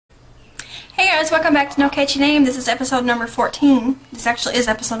Hey guys, welcome back to No Catchy Name. This is episode number 14. This actually is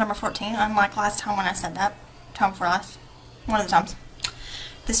episode number 14, unlike last time when I said that. Time before last. One of the times.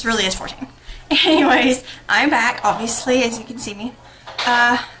 This really is 14. Anyways, I'm back, obviously, as you can see me.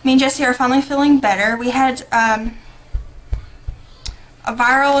 Me and Jessie are finally feeling better. We had a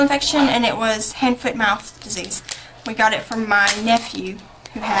viral infection, and it was hand, foot, mouth disease. We got it from my nephew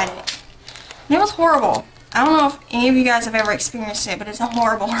who had it. And it was horrible. I don't know if any of you guys have ever experienced it, but it's a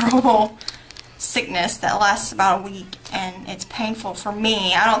horrible, horrible sickness that lasts about a week, and it's painful for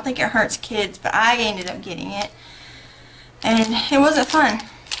me. I don't think it hurts kids, but I ended up getting it, and it wasn't fun.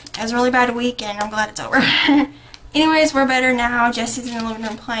 It was a really bad week, and I'm glad it's over. Anyways, we're better now. Jessie's in the living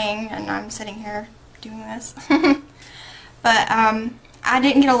room playing, and I'm sitting here doing this. But I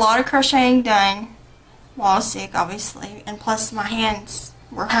didn't get a lot of crocheting done while I was sick, obviously, and plus my hands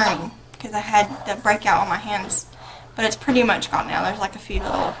were hurting because I had the breakout on my hands. But it's pretty much gone now. There's like a few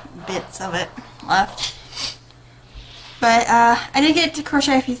little bits of it left. But I did get to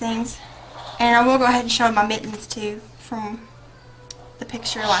crochet a few things. And I will go ahead and show my mittens too from the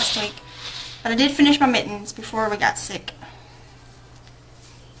picture last week. But I did finish my mittens before we got sick.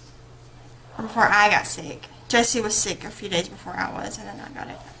 Or before I got sick. Jessie was sick a few days before I was, and then I got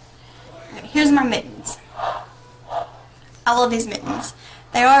it. Okay, here's my mittens. I love these mittens.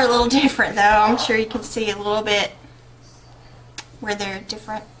 They are a little different though. I'm sure you can see a little bit where they're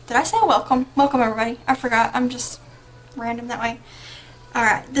different. Did I say welcome? Welcome everybody. I forgot. I'm just random that way.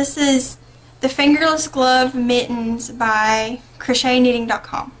 Alright, this is the Fingerless Glove Mittens by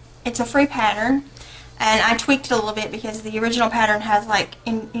CrochetKnitting.com. It's a free pattern, and I tweaked it a little bit because the original pattern has like,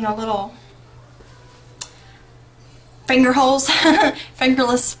 little finger holes,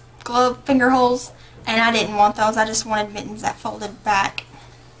 fingerless glove finger holes, and I didn't want those. I just wanted mittens that folded back.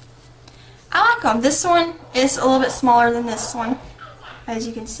 I like them. This one is a little bit smaller than this one, as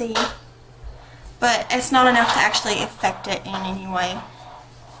you can see, but it's not enough to actually affect it in any way.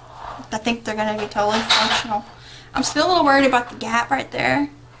 I think they're going to be totally functional. I'm still a little worried about the gap right there,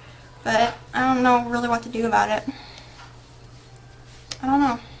 but I don't know really what to do about it. I don't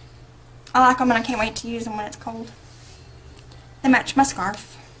know. I like them, and I can't wait to use them when it's cold. They match my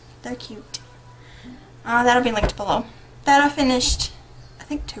scarf. They're cute. That'll be linked below. That I finished, I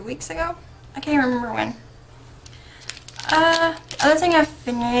think 2 weeks ago. I can't remember when. The other thing I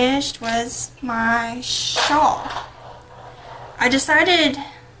finished was my shawl. I decided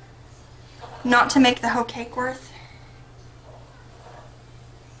not to make the whole cake worth.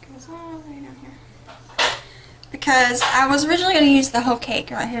 It goes all the way down here. Because I was originally going to use the whole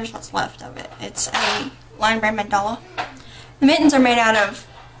cake. Right here's what's left of it. It's a line brand mandala. The mittens are made out of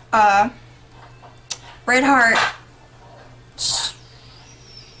Red Heart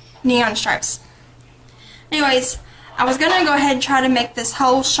neon stripes. Anyways, I was going to go ahead and try to make this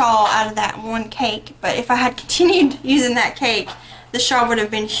whole shawl out of that one cake, but if I had continued using that cake, the shawl would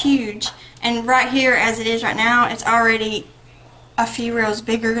have been huge. And right here, as it is right now, it's already a few rows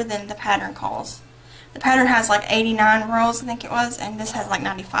bigger than the pattern calls. The pattern has like 89 rows, I think it was, and this has like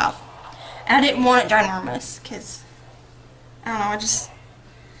 95. And I didn't want it ginormous, because, I don't know,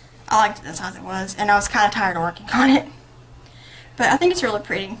 I liked it the size it was, and I was kind of tired of working on it. But I think it's really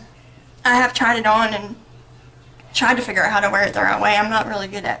pretty. I have tried it on and tried to figure out how to wear it the right way. I'm not really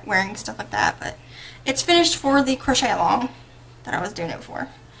good at wearing stuff like that, but it's finished for the crochet along that I was doing it for.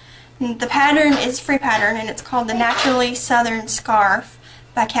 And the pattern is free pattern, and it's called the Naturally Southern Scarf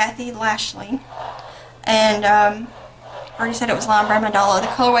by Cathy Lashley. And I already said it was line brand mandala. The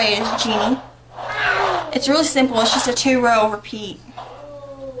colorway is Genie. It's really simple. It's just a 2-row repeat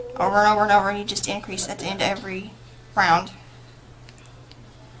over and over and over, and you just increase at the end of every round.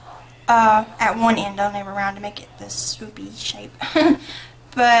 At one end on every round to make it this swoopy shape.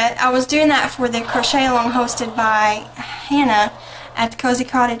 But I was doing that for the crochet along hosted by Hannah at the Cozy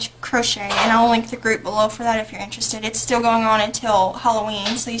Cottage Crochet, and I'll link the group below for that if you're interested. It's still going on until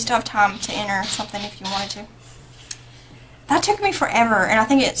Halloween, so you still have time to enter something if you wanted to. That took me forever, and I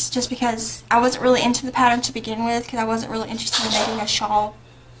think it's just because I wasn't really into the pattern to begin with, because I wasn't really interested in making a shawl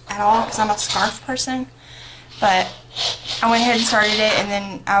at all, because I'm a scarf person. But I went ahead and started it, and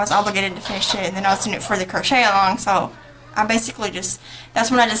then I was obligated to finish it, and then I was doing it for the crochet along, so I basically that's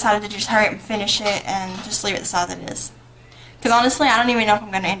when I decided to just hurry up and finish it and just leave it the size it is. Because honestly, I don't even know if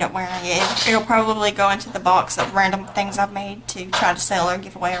I'm going to end up wearing it. It'll probably go into the box of random things I've made to try to sell or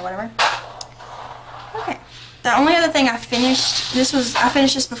give away or whatever. Okay. The only other thing I finished, I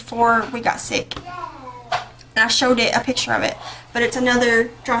finished this before we got sick. And I showed it, a picture of it. But it's another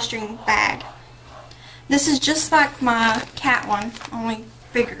drawstring bag. This is just like my cat one, only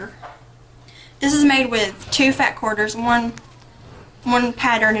bigger. This is made with 2 fat quarters, one one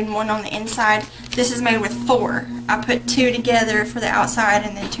pattern and one on the inside. This is made with 4. I put 2 together for the outside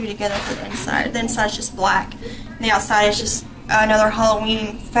and then 2 together for the inside. The inside is just black. And the outside is just another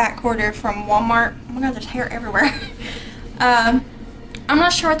Halloween fat quarter from Walmart. Oh my god, there's hair everywhere. I'm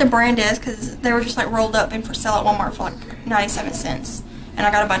not sure what the brand is because they were just like rolled up and for sale at Walmart for like 97 cents. And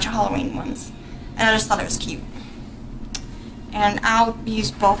I got a bunch of Halloween ones. And I just thought it was cute. And I'll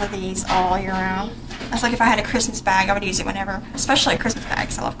use both of these all year round. That's like if I had a Christmas bag, I would use it whenever. Especially a Christmas bag,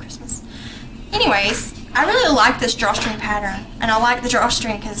 because I love Christmas. Anyways, I really like this drawstring pattern. And I like the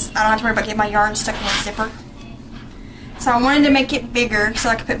drawstring because I don't have to worry about getting my yarn stuck in the zipper. So I wanted to make it bigger so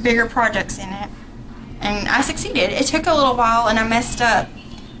I could put bigger projects in it. And I succeeded. It took a little while and I messed up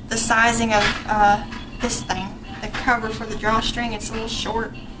the sizing of this thing. The cover for the drawstring. It's a little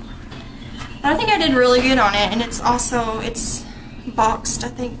short. But I think I did really good on it. And it's also, it's boxed, I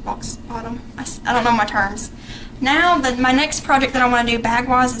think, boxed bottom. I don't know my terms. Now, my next project that I want to do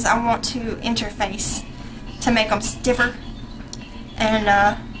bag-wise is I want to interface to make them stiffer. And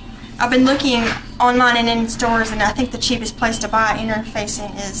I've been looking online and in stores, and I think the cheapest place to buy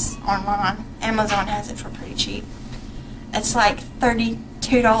interfacing is online. Amazon has it for pretty cheap. It's like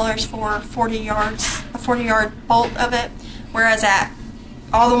 $32 for 40 yards, a 40-yard bolt of it, whereas at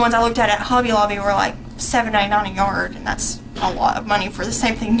all the ones I looked at Hobby Lobby were like $7.99 a yard, and that's a lot of money for the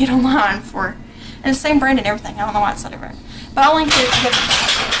same thing you get online for. And the same brand and everything. I don't know why it's so different. But I'll link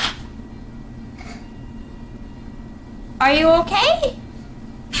it. Are you okay?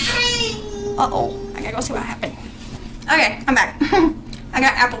 Uh-oh. I gotta go see what happened. Okay, I'm back. I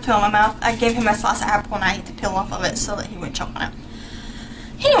got apple peel in my mouth. I gave him a slice of apple and I ate the peel off of it so that he wouldn't choke on it.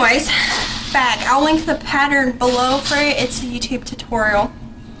 Anyways, bag. I'll link the pattern below for it. It's a YouTube tutorial.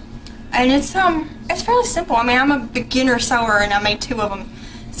 And it's fairly simple. I mean, I'm a beginner sewer and I made 2 of them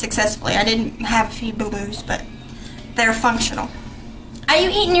successfully. I didn't have a few boo-boos, but they're functional. Are you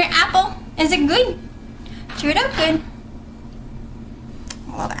eating your apple? Is it good? Chew it up good.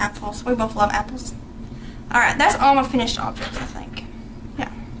 I love apples. We both love apples. Alright, that's all my finished objects, I think.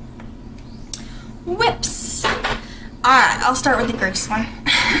 Yeah. Whips. Alright, I'll start with the grease one.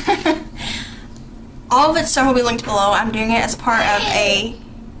 All of its stuff will be linked below. I'm doing it as part of a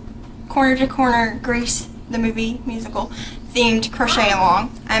corner to corner Grease the movie musical themed crochet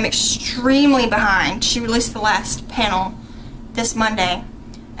along. I'm extremely behind. She released the last panel this Monday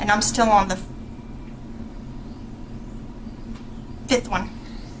and I'm still on the 5th one.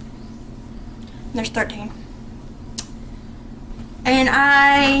 There's 13. And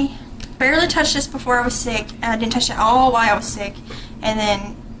I barely touched this before I was sick. And I didn't touch it all while I was sick. And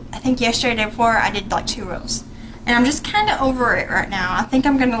then I think yesterday, the day before, I did like 2 rows. And I'm just kind of over it right now. I think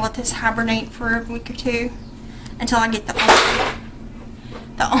I'm going to let this hibernate for a week or 2 until I get the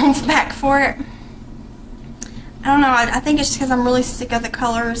oomph back for it. I don't know. I think it's just because I'm really sick of the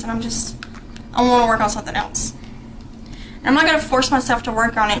colors and I want to work on something else. And I'm not going to force myself to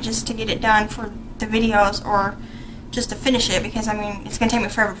work on it just to get it done for the videos or just to finish it because, I mean, it's going to take me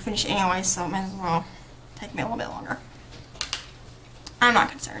forever to finish it anyway, so it might as well take me a little bit longer. I'm not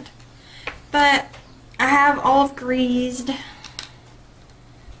concerned. But I have olive greased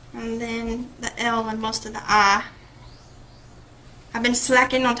and then the L and most of the I. I've been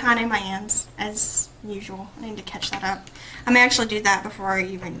slacking on tying in my ends as usual. I need to catch that up. I may actually do that before I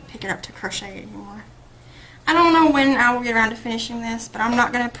even pick it up to crochet anymore. I don't know when I will get around to finishing this, but I'm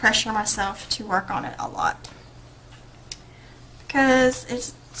not going to pressure myself to work on it a lot. Because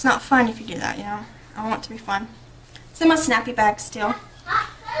it's not fun if you do that, you know. I want it to be fun. It's in my snappy bag still.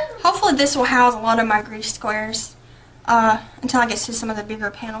 Hopefully this will house a lot of my grease squares until I get to some of the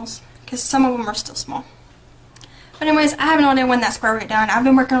bigger panels. Because some of them are still small. But anyways, I have no idea when that square will get done. I've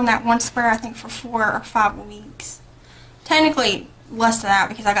been working on that one square I think for 4 or 5 weeks. Technically less than that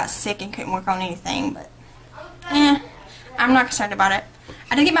because I got sick and couldn't work on anything, but I'm not concerned about it.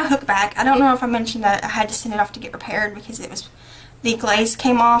 I did get my hook back. I don't know if I mentioned that I had to send it off to get repaired because it was the glaze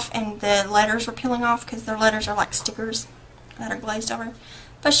came off and the letters were peeling off because their letters are like stickers that are glazed over.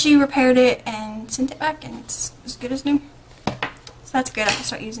 But she repaired it and sent it back and it's as good as new. So that's good. I can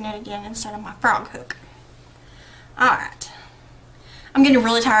start using it again instead of my frog hook. Alright. I'm getting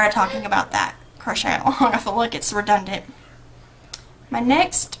really tired of talking about that crochet along. I feel like it's redundant. My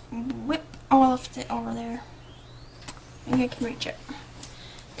next whip, oh, I left it over there. Maybe I can reach it.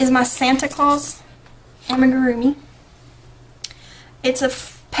 Is my Santa Claus amigurumi. It's a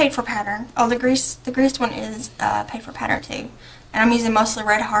paid for pattern. Oh, the greased one is paid for pattern too. And I'm using mostly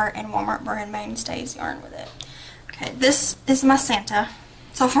Red Heart and Walmart brand mainstays yarn with it. Okay, this is my Santa.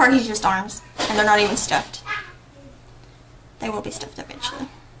 So far he's just arms, and they're not even stuffed. They will be stuffed eventually.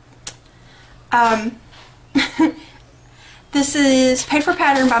 This is Paid for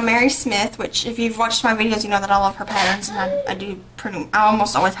Pattern by Mary Smith, which if you've watched my videos, you know that I love her patterns, and I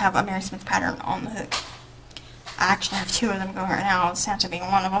almost always have a Mary Smith pattern on the hook. I actually have 2 of them going right now, Santa being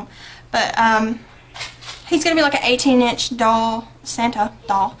one of them. But he's going to be like an 18-inch doll, Santa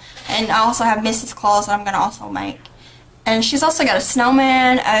doll, and I also have Mrs. Claus that I'm going to also make. And she's also got a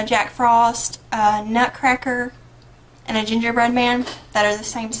snowman, a Jack Frost, a Nutcracker, and a gingerbread man that are the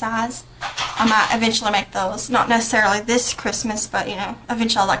same size. I might eventually make those. Not necessarily this Christmas, but, you know,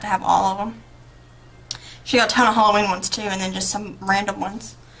 eventually I'd like to have all of them. She got a ton of Halloween ones, too, and then just some random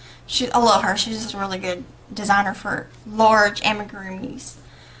ones. I love her. She's just a really good designer for large amigurumis.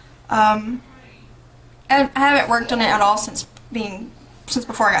 I haven't worked on it at all since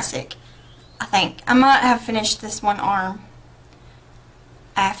before I got sick, I think. I might have finished this one arm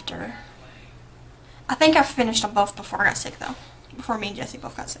after. I think I finished them both before I got sick, though. Before me and Jessie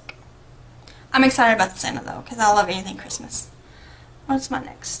both got sick. I'm excited about the Santa, though, because I love anything Christmas. What's my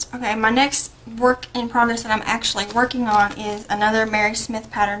next? Okay, my next work in progress that I'm actually working on is another Mary Smith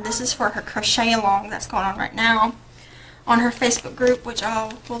pattern. This is for her crochet along that's going on right now on her Facebook group, which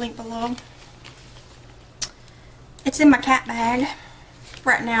I will link below. It's in my cat bag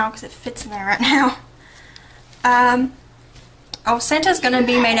right now because it fits in there right now. Oh, Santa's going to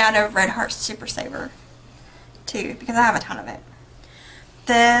be made out of Red Heart Super Saver, too, because I have a ton of it.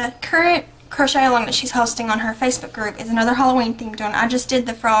 The current crochet along that she's hosting on her Facebook group is another Halloween themed one. I just did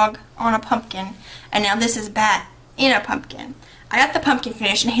the frog on a pumpkin, and now this is Bat in a pumpkin. I got the pumpkin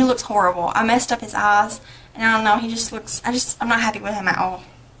finished, and he looks horrible. I messed up his eyes, and I don't know, he just looks, I'm not happy with him at all.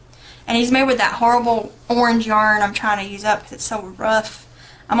 And he's made with that horrible orange yarn I'm trying to use up because it's so rough.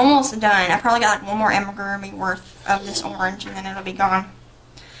 I'm almost done. I probably got like one more amigurumi worth of this orange, and then it'll be gone.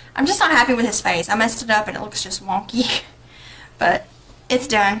 I'm just not happy with his face. I messed it up, and it looks just wonky. But it's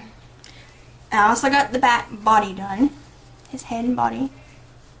done. I also got the back body done. His head and body.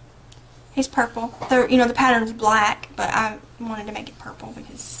 He's purple. The pattern's black, but I wanted to make it purple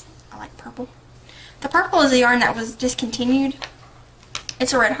because I like purple. The purple is a yarn that was discontinued.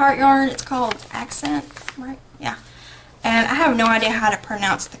 It's a Red Heart yarn. It's called Accent, right? Yeah. And I have no idea how to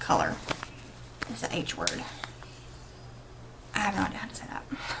pronounce the color. It's the H word. I have no idea how to say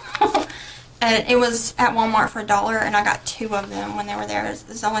that. And it was at Walmart for $1, and I got 2 of them when they were there. It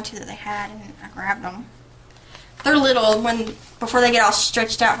was the only 2 that they had, and I grabbed them. They're little. Before they get all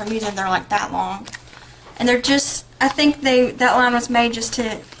stretched out from using, they're like that long. And they're just, I think that line was made just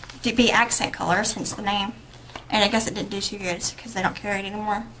to be accent colors, hence the name. And I guess it didn't do too good because they don't carry it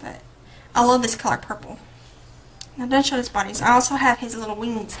anymore. But I love this color purple. Now, I done showed his bodies. I also have his little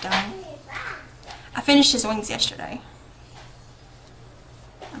wings done. I finished his wings yesterday.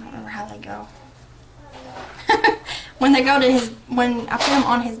 I don't remember how they go. When they go to when I put them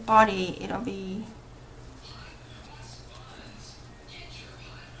on his body, it'll be,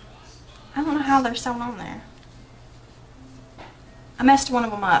 I don't know how they're sewn on there. I messed one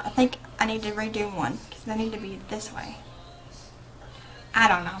of them up. I think I need to redo one because they need to be this way. I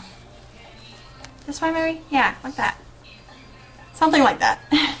don't know. This way maybe? Yeah, like that. Something like that.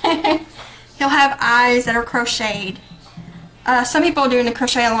 He'll have eyes that are crocheted. Some people doing the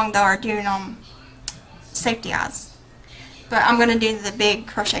crochet along though are doing safety eyes. But I'm going to do the big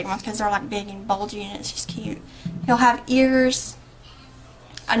crocheted ones because they're like big and bulgy and it's just cute. He'll have ears.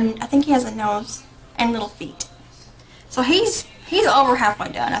 I think he has a nose and little feet. So he's over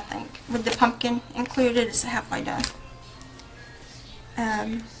halfway done, I think. With the pumpkin included, it's halfway done.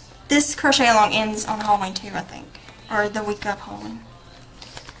 This crochet along ends on Halloween too, I think. Or the week of Halloween.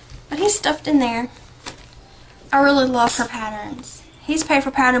 But he's stuffed in there. I really love her patterns. He's paid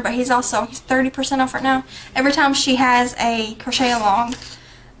for pattern, but he's 30% off right now. Every time she has a crochet along,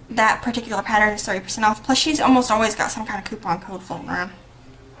 that particular pattern is 30% off. Plus, she's almost always got some kind of coupon code floating around.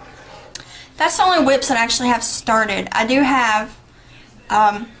 That's the only whips that I actually have started. I do have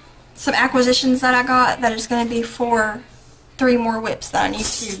some acquisitions that I got that is going to be for 3 more whips that I need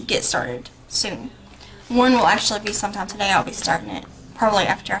to get started soon. One will actually be sometime today. I'll be starting it probably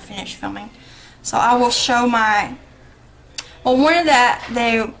after I finish filming. So I will show one of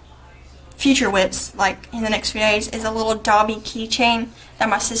the future whips, like in the next few days, is a little Dobby keychain that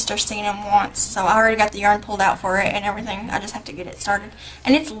my sister's seen and wants. So I already got the yarn pulled out for it and everything. I just have to get it started.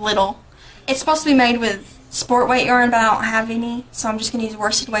 And it's little. It's supposed to be made with sport weight yarn, but I don't have any. So I'm just going to use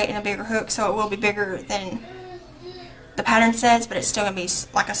worsted weight and a bigger hook, so it will be bigger than the pattern says, but it's still going to be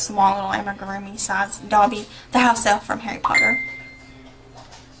like a small little amigurumi size Dobby, the house elf from Harry Potter.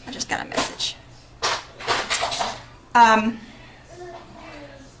 I just got a message.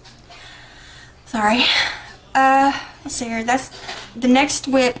 Sorry. Let's see here. That's the next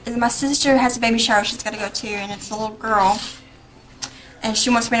whip. Is my sister has a baby shower she's got to go to, and it's a little girl. and she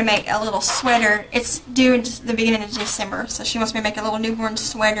wants me to make a little sweater. It's due in the beginning of December, so she wants me to make a little newborn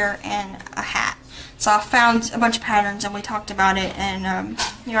sweater and a hat. So I found a bunch of patterns and we talked about it, and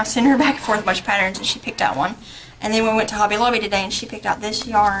you know, I sent her back and forth a bunch of patterns and she picked out one. And then we went to Hobby Lobby today and she picked out this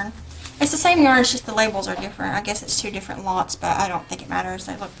yarn. It's the same yarn, it's just the labels are different. I guess it's 2 different lots, but I don't think it matters.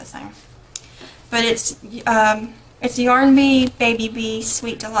 They look the same. But it's Yarn Bee, Baby Bee,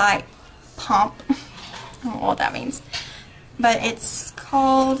 Sweet Delight, Pomp. I don't know what that means. But it's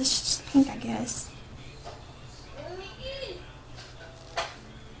called, it's just pink, I guess.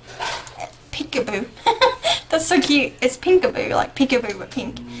 Peekaboo. That's so cute. It's Pinkaboo, like peekaboo but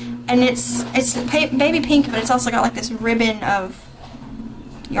pink. And it's baby pink, but it's also got like this ribbon of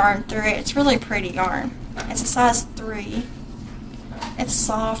yarn through it. It's really pretty yarn. It's a size 3. It's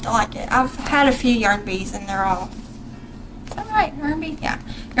soft. I like it. I've had a few Yarn Bees and they're all, is that right? Yarn Bee? Yeah.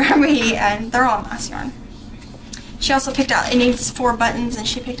 Yarn Bee, and they're all nice yarn. She also picked out, it needs 4 buttons, and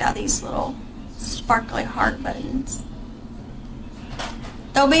she picked out these little sparkly heart buttons.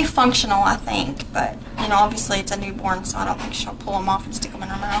 They'll be functional, I think, but, you know, obviously it's a newborn, so I don't think she'll pull them off and stick them in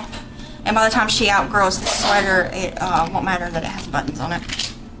her mouth. And by the time she outgrows the sweater, it won't matter that it has buttons on it.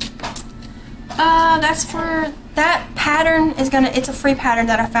 That's for, that pattern is it's a free pattern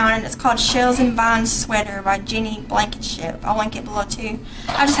that I found, and it's called Shells and Vines Sweater by Jenny Blankenship. I'll link it below too.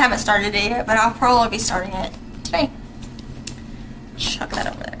 I just haven't started it yet, but I'll probably be starting it today. Chuck that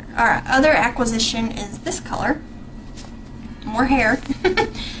over there. Alright, other acquisition is this color. More hair.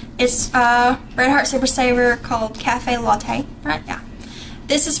 It's Red Heart Super Saver called Cafe Latte, right? Yeah.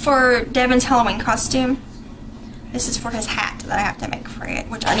 This is for Devin's Halloween costume. This is for his hat that I have to make for it,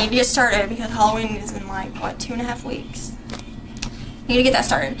 which I need to get started because Halloween is in like, what, 2.5 weeks. I need to get that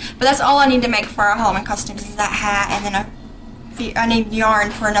started. But that's all I need to make for our Halloween costumes is that hat, and then I need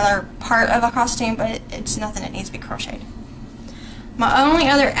yarn for another part of a costume, but it's nothing that needs to be crocheted. My only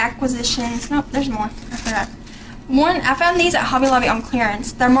other acquisitions, nope, there's more. I forgot. One, I found these at Hobby Lobby on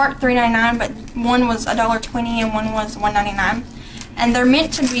clearance. They're marked $3.99, but one was $1.20 and one was $1.99. And they're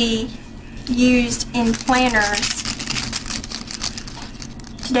meant to be used in planners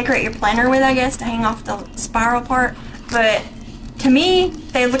to decorate your planner with, I guess, to hang off the spiral part. But to me,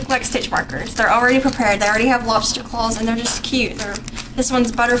 they look like stitch markers. They're already prepared. They already have lobster claws, and they're just cute. This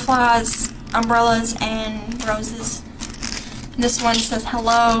one's butterflies, umbrellas, and roses. This one says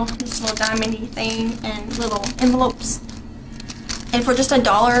hello, this little diamond-y thing, and little envelopes. And for just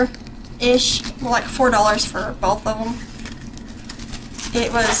 $1-ish, well, like $4 for both of them,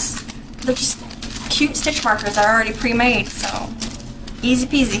 they're just cute stitch markers that are already pre-made, so easy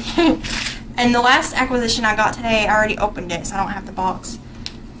peasy. And the last acquisition I got today, I already opened it, so I don't have the box.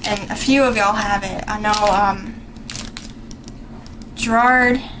 And a few of y'all have it. I know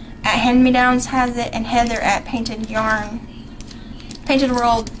Gerard at Hand Me Downs has it, and Heather at Painted World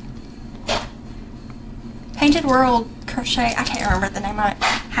Crochet, I can't remember the name of it,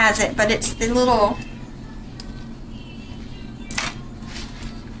 has it, but it's the little,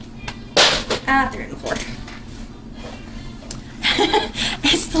 I threw it in the floor.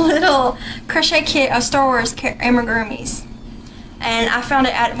 It's the little crochet kit of Star Wars amigurumis. And I found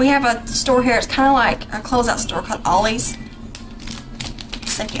it at, we have a store here, it's kind of like a closeout store called Ollie's.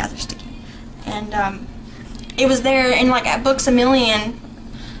 Sticky, they're sticky. And it was there, and like at Books A Million,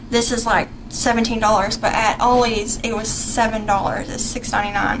 this is like $17, but at Ollie's it was $7. It's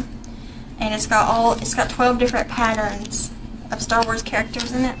 $6.99, and it's got 12 different patterns of Star Wars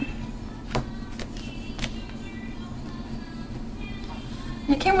characters in it.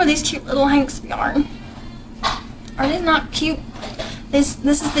 And it came with these cute little hanks of yarn. Are they not cute? This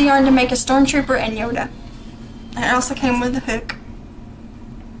is the yarn to make a Stormtrooper and Yoda. And it also came with a hook.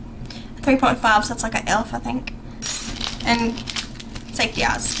 3.5, so it's like an elf, I think. And safety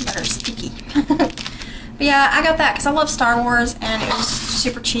eyes that are sticky. But yeah, I got that because I love Star Wars, and it was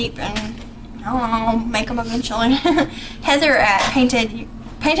super cheap, and I don't know, I'll make them eventually. Heather at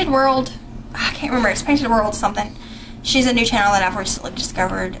Painted World, I can't remember, it's Painted World something. She's a new channel that I've recently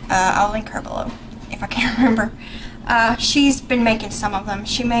discovered. I'll link her below if I can't remember. She's been making some of them.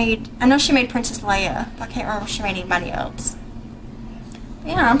 I know she made Princess Leia, but I can't remember if she made anybody else.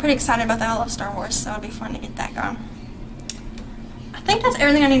 Yeah, I'm pretty excited about that. I love Star Wars, so it'll be fun to get that going. I think that's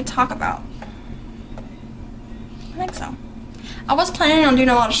everything I need to talk about. I think so. I was planning on doing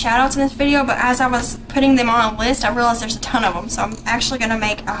a lot of shout-outs in this video, but as I was putting them on a list, I realized there's a ton of them, so I'm actually going to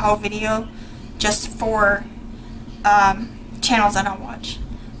make a whole video just for channels that I watch.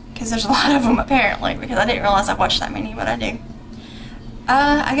 Because there's a lot of them, apparently, because I didn't realize I watched that many, but I do.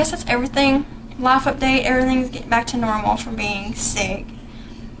 I guess that's everything. Life update, everything's getting back to normal from being sick.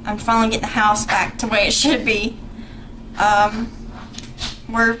 I'm finally getting the house back to the way it should be.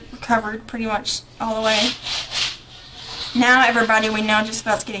 we're recovered pretty much all the way. Now everybody we know just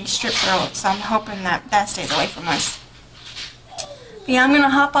about getting strep throat, so I'm hoping that that stays away from us. But yeah, I'm going to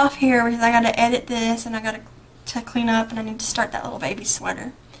hop off here because I got to edit this and I got to clean up, and I need to start that little baby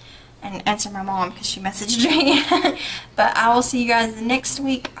sweater and answer my mom because she messaged me. But I will see you guys next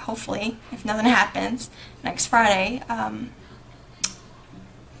week, hopefully, if nothing happens, next Friday. I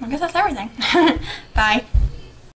guess that's everything. Bye.